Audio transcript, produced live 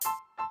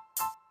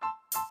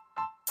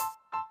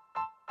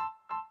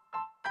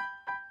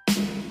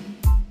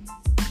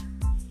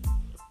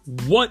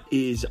What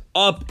is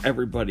up,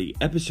 everybody?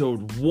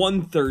 Episode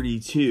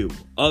 132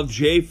 of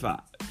J5,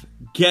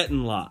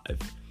 Gettin live,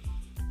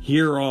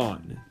 here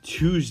on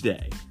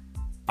Tuesday,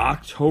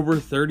 October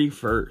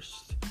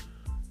 31st,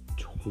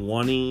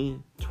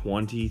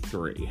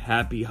 2023.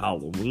 Happy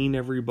Halloween,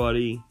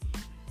 everybody.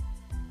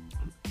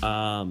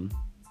 And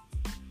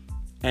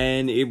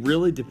it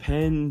really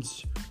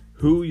depends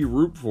who you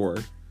root for.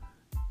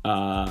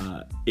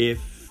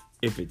 If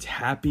it's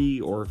happy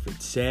or if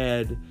it's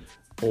sad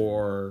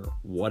or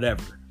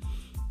whatever.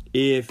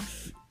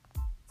 If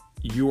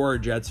you are a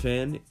Jets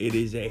fan, it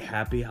is a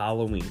happy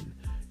Halloween.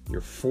 You're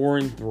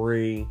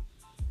 4-3.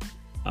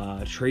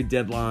 Trade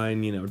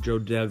deadline, Joe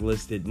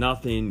Douglas did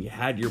nothing. You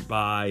had your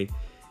bye.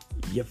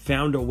 You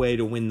found a way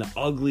to win the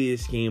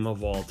ugliest game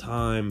of all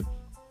time.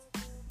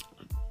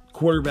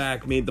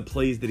 Quarterback made the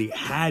plays that he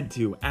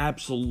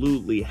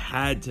absolutely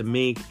had to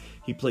make.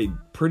 He played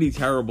pretty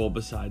terrible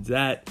besides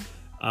that.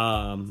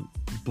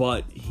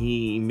 But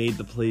he made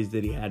the plays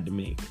that he had to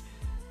make.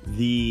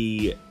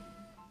 The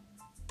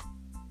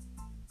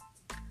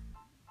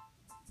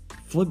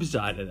flip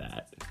side of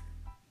that,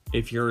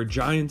 if you're a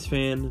Giants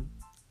fan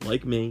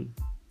like me,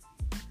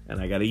 and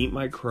I got to eat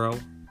my crow,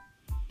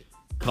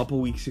 a couple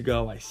weeks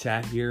ago I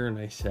sat here and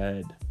I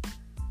said,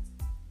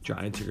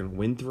 Giants are going to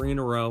win 3 in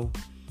a row,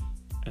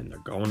 and they're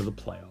going to the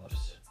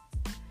playoffs.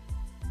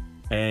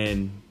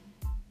 And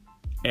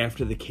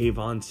after the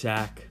Kayvon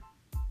sack,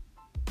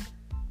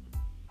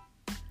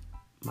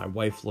 my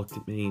wife looked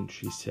at me and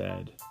she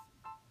said,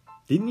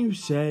 didn't you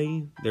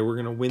say they were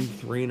going to win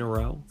 3 in a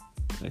row?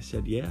 I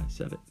said, yeah, I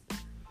said it.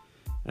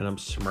 And I'm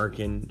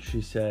smirking. She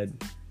said,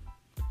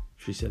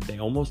 they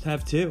almost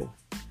have 2.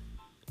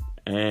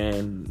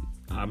 And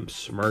I'm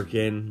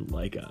smirking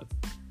like a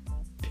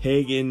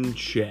pig in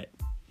shit.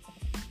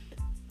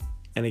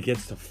 And it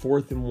gets to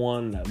 4th and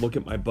 1. And I look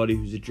at my buddy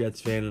who's a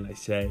Jets fan and I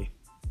say,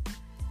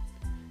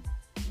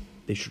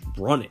 they should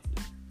run it.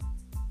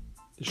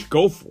 They should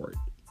go for it.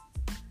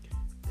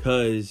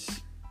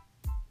 Because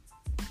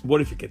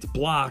what if it gets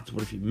blocked?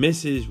 What if he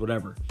misses?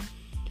 Whatever.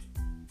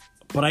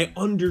 But I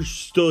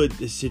understood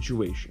the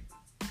situation.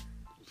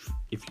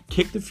 If you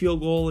kick the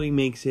field goal and he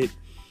makes it,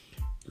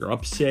 you're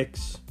up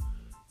 6,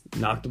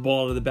 knock the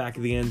ball to the back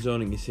of the end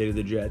zone, and you say to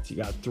the Jets, you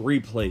got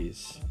 3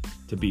 plays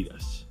to beat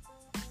us.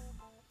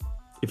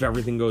 If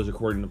everything goes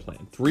according to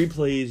plan. 3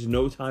 plays,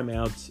 no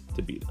timeouts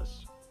to beat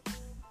us.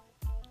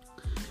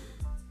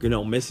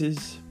 Gano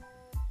misses.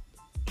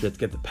 Jets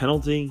get the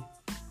penalty.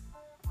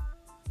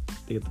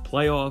 They get the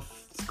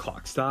playoff, the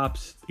clock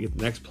stops, they get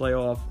the next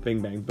playoff, bing,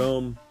 bang,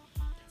 boom.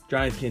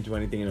 Giants can't do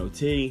anything in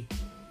OT.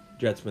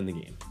 Jets win the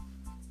game.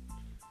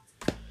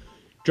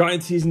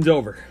 Giants season's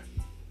over.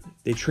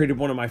 They traded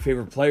one of my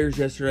favorite players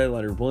yesterday,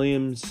 Leonard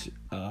Williams.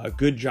 A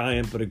good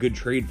Giant, but a good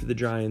trade for the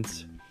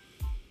Giants.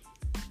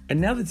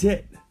 And now that's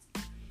it.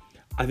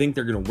 I think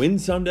they're going to win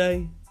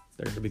Sunday.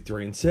 They're going to be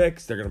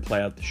 3-6. They're going to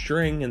play out the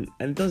string, and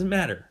it doesn't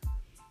matter.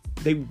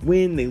 They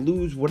win, they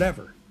lose,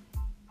 whatever.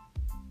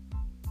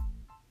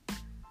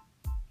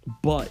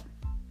 But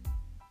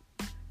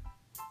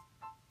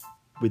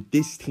with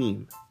this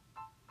team,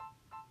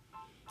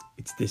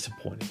 it's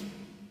disappointing.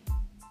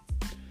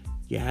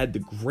 You had the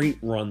great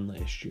run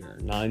last year,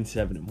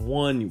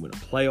 9-7-1. You win a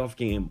playoff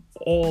game,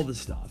 all the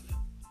stuff.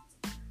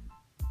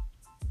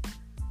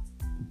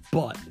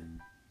 But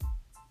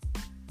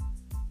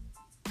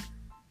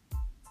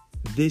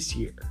this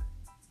year,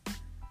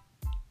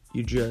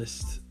 you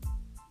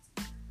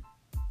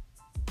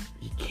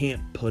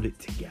can't put it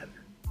together.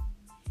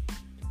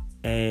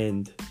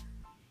 And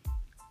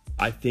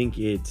I think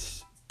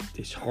it's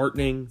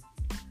disheartening.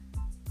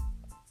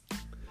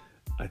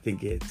 I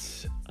think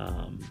it's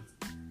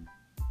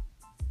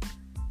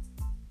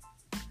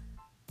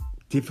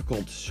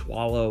difficult to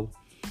swallow.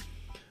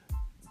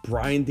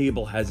 Brian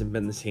Daboll hasn't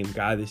been the same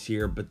guy this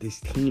year, but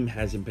this team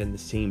hasn't been the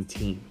same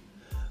team.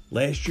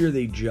 Last year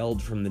they gelled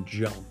from the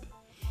jump,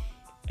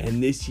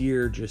 and this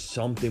year just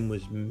something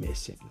was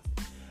missing.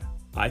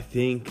 I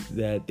think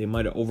that they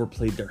might have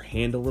overplayed their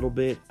hand a little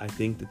bit. I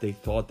think that they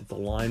thought that the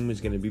line was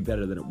going to be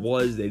better than it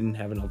was. They didn't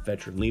have enough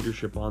veteran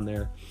leadership on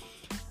there.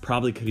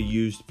 Probably could have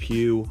used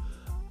Pugh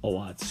a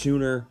lot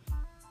sooner.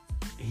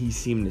 He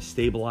seemed to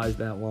stabilize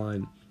that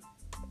line.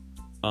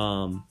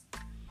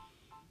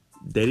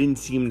 They didn't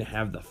seem to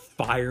have the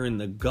fire in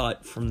the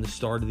gut from the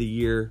start of the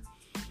year.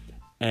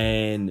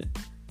 And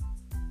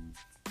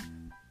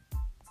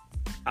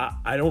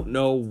I don't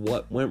know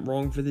what went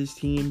wrong for this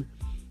team,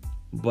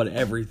 but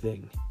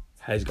everything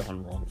has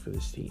gone wrong for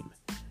this team.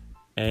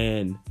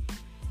 And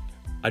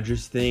I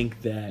just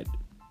think that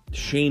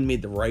Shane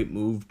made the right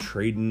move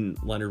trading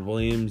Leonard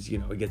Williams. He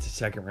gets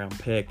a 2nd-round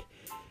pick.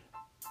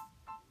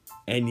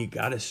 And you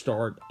got to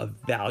start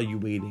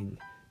evaluating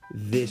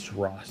this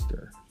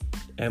roster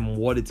and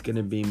what it's going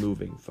to be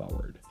moving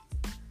forward.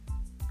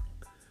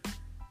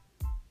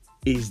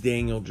 Is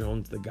Daniel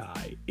Jones the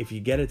guy? If you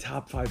get a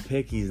top 5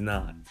 pick, he's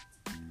not.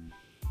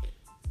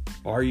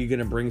 Are you going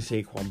to bring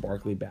Saquon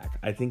Barkley back?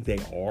 I think they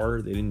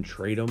are. They didn't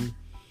trade him.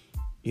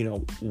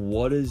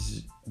 What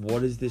does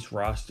what does this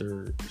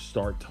roster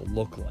start to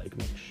look like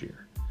next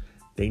year?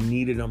 They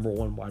need a number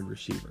one wide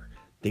receiver.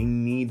 They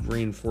need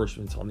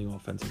reinforcements on the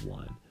offensive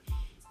line.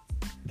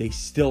 They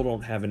still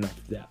don't have enough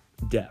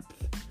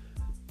depth.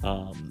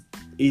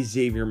 Is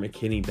Xavier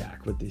McKinney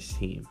back with this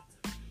team?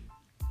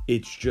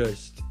 It's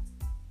just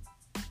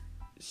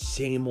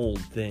same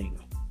old thing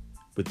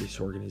with this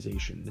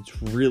organization.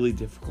 It's really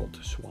difficult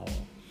to swallow.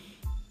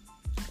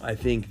 I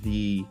think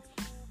the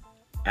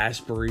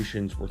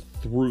aspirations were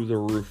through the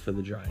roof for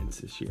the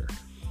Giants this year.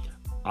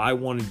 I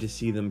wanted to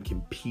see them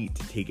compete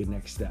to take a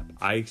next step.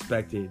 I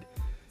expected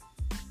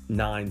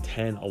 9,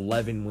 10,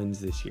 11 wins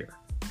this year,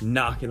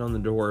 knocking on the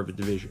door of a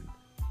division.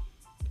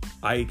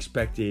 I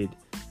expected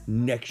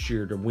next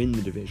year to win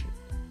the division.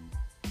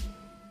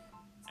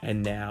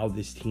 And now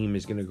this team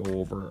is going to go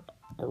over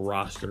a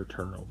roster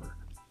turnover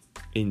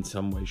in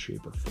some way,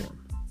 shape, or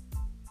form.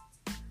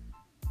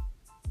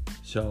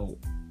 So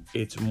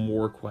it's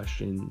more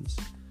questions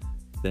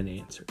than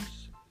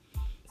answers.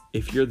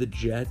 If you're the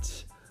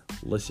Jets,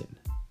 listen,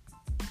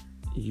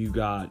 you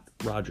got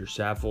Roger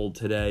Saffold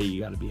today.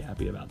 You got to be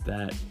happy about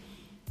that.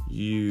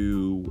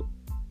 You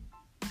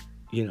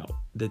know,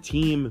 the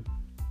team,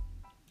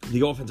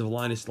 the offensive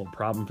line is still a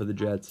problem for the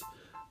Jets.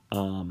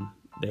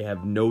 They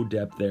have no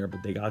depth there,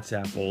 but they got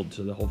Saffold,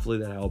 so hopefully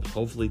that helps.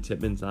 Hopefully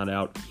Tippmann's not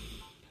out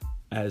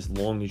as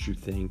long as you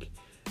think.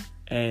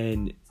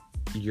 And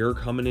you're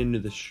coming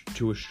into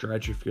to a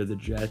stretch, if you're the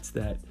Jets,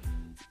 that,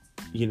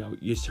 you know,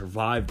 you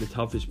survived the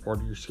toughest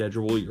part of your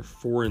schedule. You're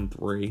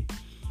 4-3.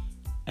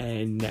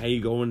 And now you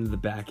go into the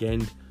back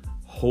end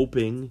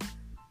hoping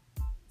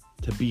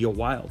to be a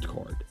wild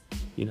card.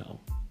 You know,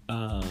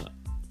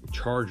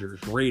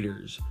 Chargers,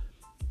 Raiders,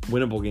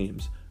 winnable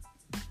games.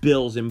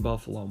 Bills in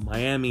Buffalo,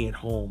 Miami at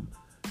home,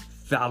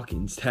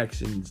 Falcons,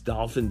 Texans,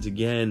 Dolphins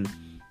again,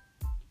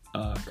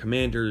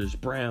 Commanders,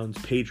 Browns,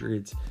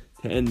 Patriots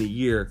to end the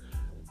year.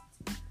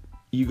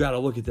 You got to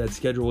look at that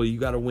schedule. You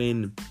got to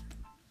win.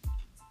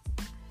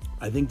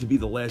 I think to be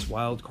the last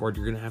wild card,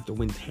 you're going to have to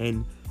win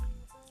 10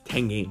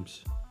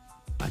 games,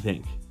 I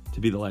think, to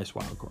be the last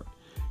wild card.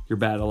 You're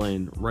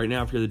battling, right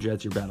now if you're the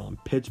Jets, you're battling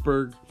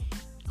Pittsburgh,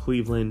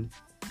 Cleveland,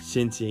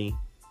 Cincy,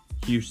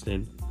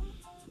 Houston,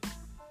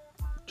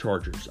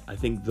 Chargers. I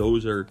think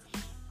those are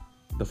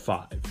the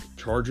 5.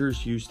 Chargers,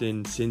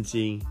 Houston,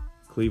 Cincy,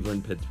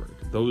 Cleveland, Pittsburgh.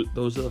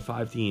 Those are the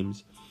 5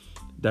 teams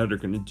that are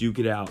going to duke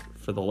it out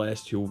for the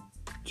last two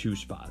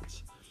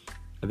spots.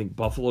 I think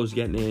Buffalo's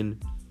getting in.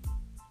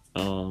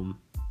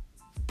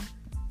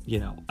 You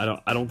know,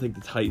 I don't think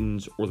the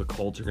Titans or the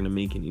Colts are going to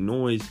make any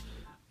noise.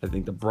 I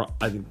think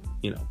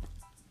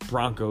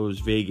Broncos,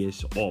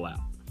 Vegas, all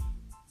out.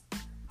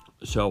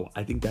 So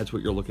I think that's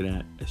what you're looking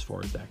at as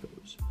far as that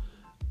goes.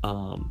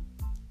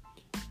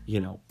 You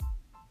know,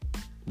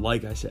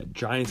 like I said,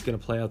 Giants going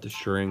to play out the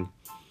string.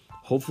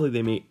 Hopefully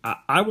they make...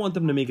 I want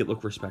them to make it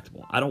look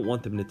respectable. I don't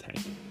want them to tank.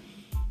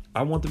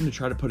 I want them to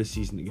try to put a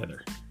season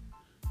together.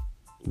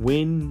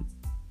 Win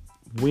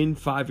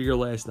 5 of your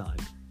last 9.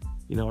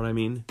 You know what I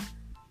mean?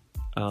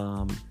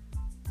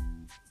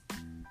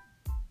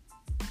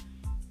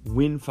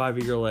 Win 5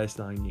 of your last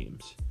 9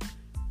 games.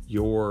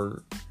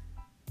 You're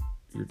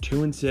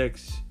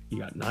 2-6. You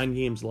got 9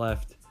 games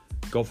left.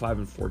 Go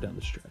 5-4 down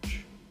the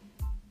stretch.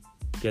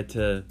 Get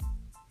to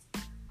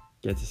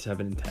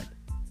 7-10.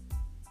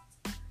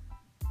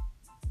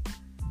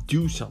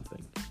 Do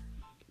something.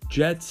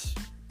 Jets,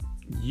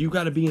 you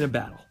got to be in a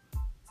battle.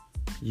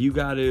 You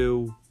got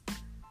to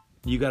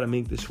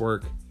make this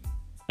work,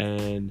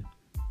 and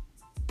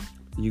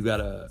you got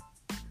to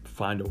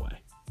find a way.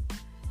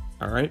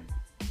 All right?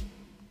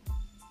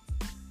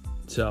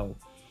 So,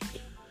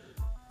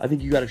 I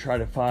think you got to try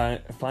to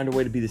find a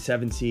way to be the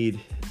 7th seed.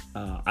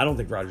 I don't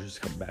think Rodgers is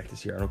coming back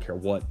this year. I don't care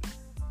what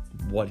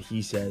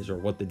he says or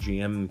what the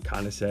GM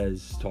kind of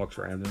says, talks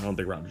around, and I don't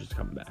think Rodgers is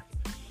coming back.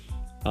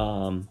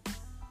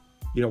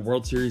 You know,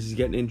 World Series is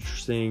getting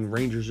interesting.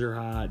 Rangers are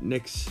hot.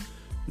 Knicks,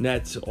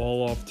 Nets,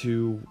 all off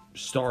to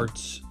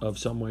starts of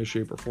some way,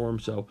 shape, or form.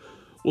 So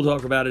we'll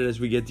talk about it as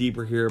we get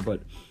deeper here,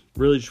 but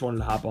really just wanted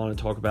to hop on and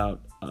talk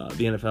about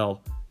the NFL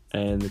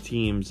and the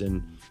teams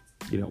and,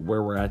 you know,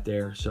 where we're at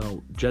there.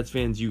 So Jets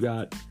fans, you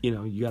got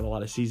a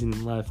lot of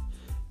season left.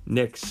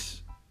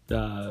 Knicks,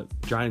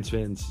 Giants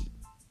fans,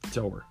 it's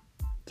over.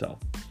 So,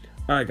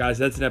 all right, guys,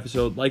 that's an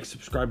episode. Like,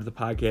 subscribe to the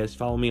podcast.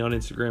 Follow me on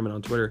Instagram and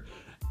on Twitter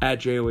at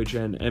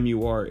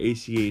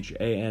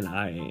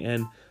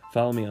JOHNMURACHANIAN.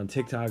 Follow me on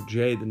TikTok,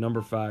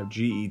 J5,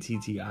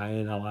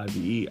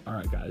 GETTINLIVE. All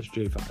right, guys,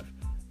 J5.